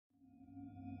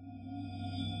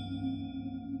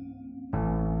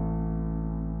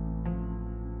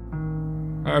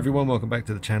Hi everyone, welcome back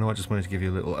to the channel. I just wanted to give you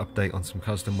a little update on some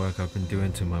custom work I've been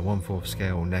doing to my 1/4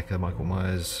 scale Neca Michael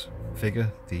Myers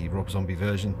figure, the Rob Zombie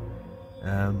version.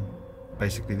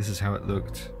 Basically this is how it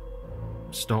looked.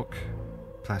 Stock,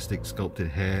 plastic sculpted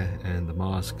hair and the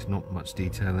mask, not much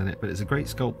detail in it, but it's a great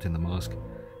sculpt in the mask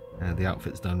and the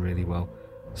outfit's done really well.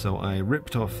 So I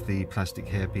ripped off the plastic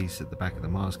hairpiece at the back of the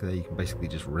mask there. You can basically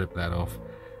just rip that off.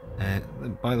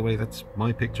 And by the way, that's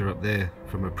my picture up there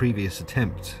from a previous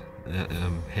attempt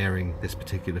hairing this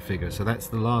particular figure. So that's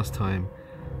the last time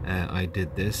I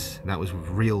did this. That was with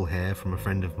real hair from a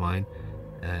friend of mine.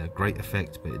 Great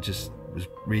effect, but it just was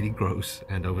really gross,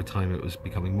 and over time it was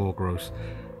becoming more gross,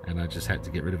 and I just had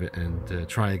to get rid of it and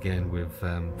try again with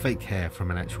fake hair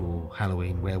from an actual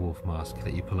Halloween werewolf mask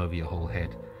that you pull over your whole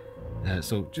head.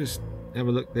 So just have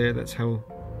a look there.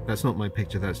 That's not my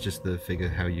picture, that's just the figure,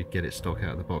 how you get it stock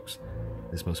out of the box.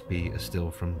 This must be a still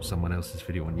from someone else's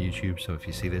video on YouTube, so if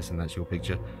you see this and that's your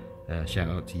picture, shout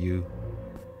out to you.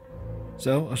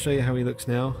 So I'll show you how he looks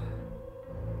now.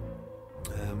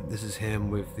 This is him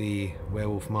with the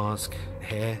werewolf mask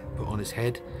hair put on his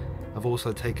head. I've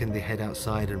also taken the head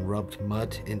outside and rubbed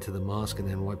mud into the mask and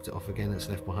then wiped it off again. It's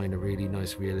left behind a really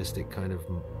nice realistic kind of,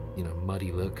 you know,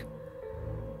 muddy look.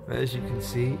 But as you can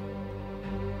see,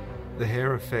 the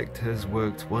hair effect has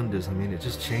worked wonders. I mean, it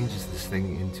just changes this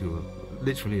thing into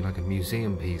literally like a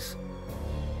museum piece.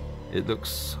 It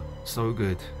looks so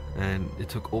good, and it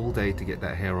took all day to get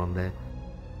that hair on there.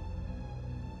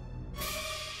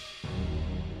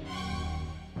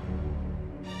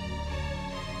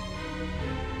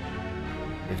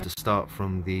 You have to start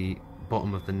from the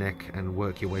bottom of the neck and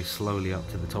work your way slowly up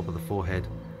to the top of the forehead.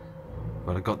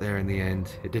 But I got there in the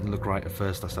end. It didn't look right at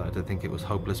first. I started to think it was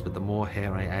hopeless, but the more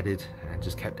hair I added, and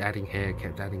just kept adding hair,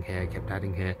 kept adding hair, kept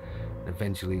adding hair,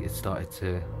 eventually it started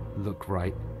to look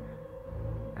right.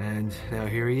 And now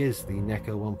here he is, the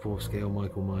Neca 1/4 scale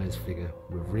Michael Myers figure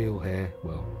with real hair,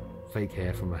 well, fake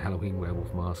hair from a Halloween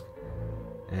werewolf mask,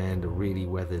 and a really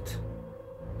weathered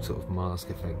sort of mask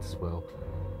effect as well.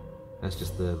 That's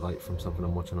just the light from something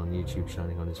I'm watching on YouTube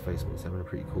shining on his face, but it's having a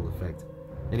pretty cool effect.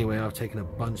 Anyway, I've taken a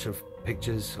bunch of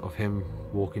pictures of him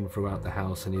walking throughout the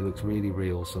house and he looks really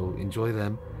real, so enjoy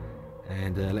them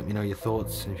and let me know your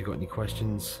thoughts and if you've got any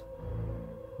questions.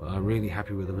 But I'm really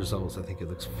happy with the results. I think it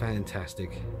looks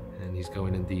fantastic, and he's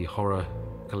going in the horror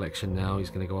collection now. He's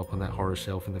going to go up on that horror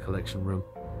shelf in the collection room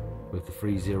with the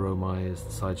Free Zero Myers,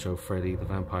 the Sideshow Freddy, the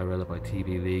Vampirella by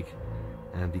TV League,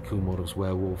 and the Cool Models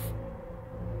Werewolf.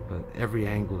 But every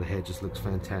angle the hair just looks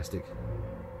fantastic.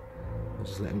 I'll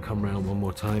just let him come around one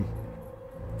more time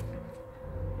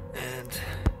and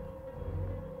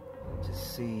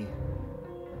just see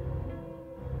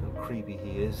how creepy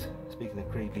he is. Speaking of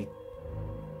creepy,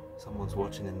 someone's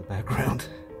watching in the background.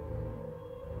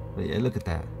 But yeah, look at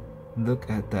that. Look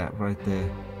at that right there.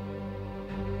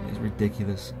 It's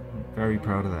ridiculous. I'm very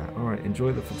proud of that. Alright,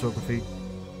 enjoy the photography.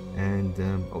 And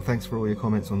thanks for all your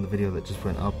comments on the video that just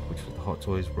went up, which was the Hot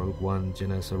Toys Rogue One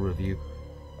Genesis review.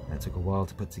 That took a while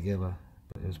to put together,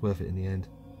 but it was worth it in the end.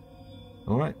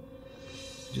 Alright,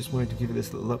 just wanted to give you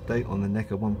this little update on the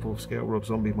Neca 1/4 scale Rob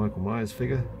Zombie Michael Myers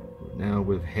figure, now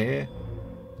with hair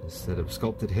instead of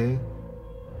sculpted hair.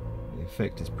 The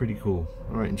effect is pretty cool.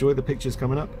 Alright, enjoy the pictures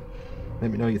coming up.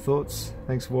 Let me know your thoughts.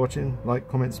 Thanks for watching. Like,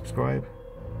 comment, subscribe.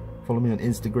 Follow me on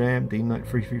Instagram,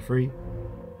 DeanKnight333.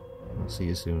 I'll see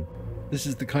you soon. This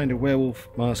is the kind of werewolf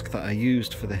mask that I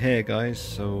used for the hair, guys,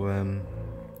 so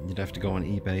you'd have to go on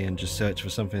eBay and just search for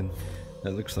something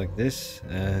that looks like this.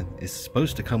 It's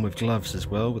supposed to come with gloves as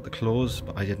well, with the claws,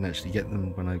 but I didn't actually get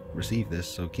them when I received this,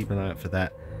 so keep an eye out for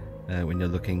that. When you're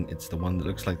looking, it's the one that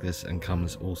looks like this and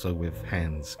comes also with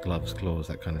hands, gloves, claws,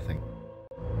 that kind of thing.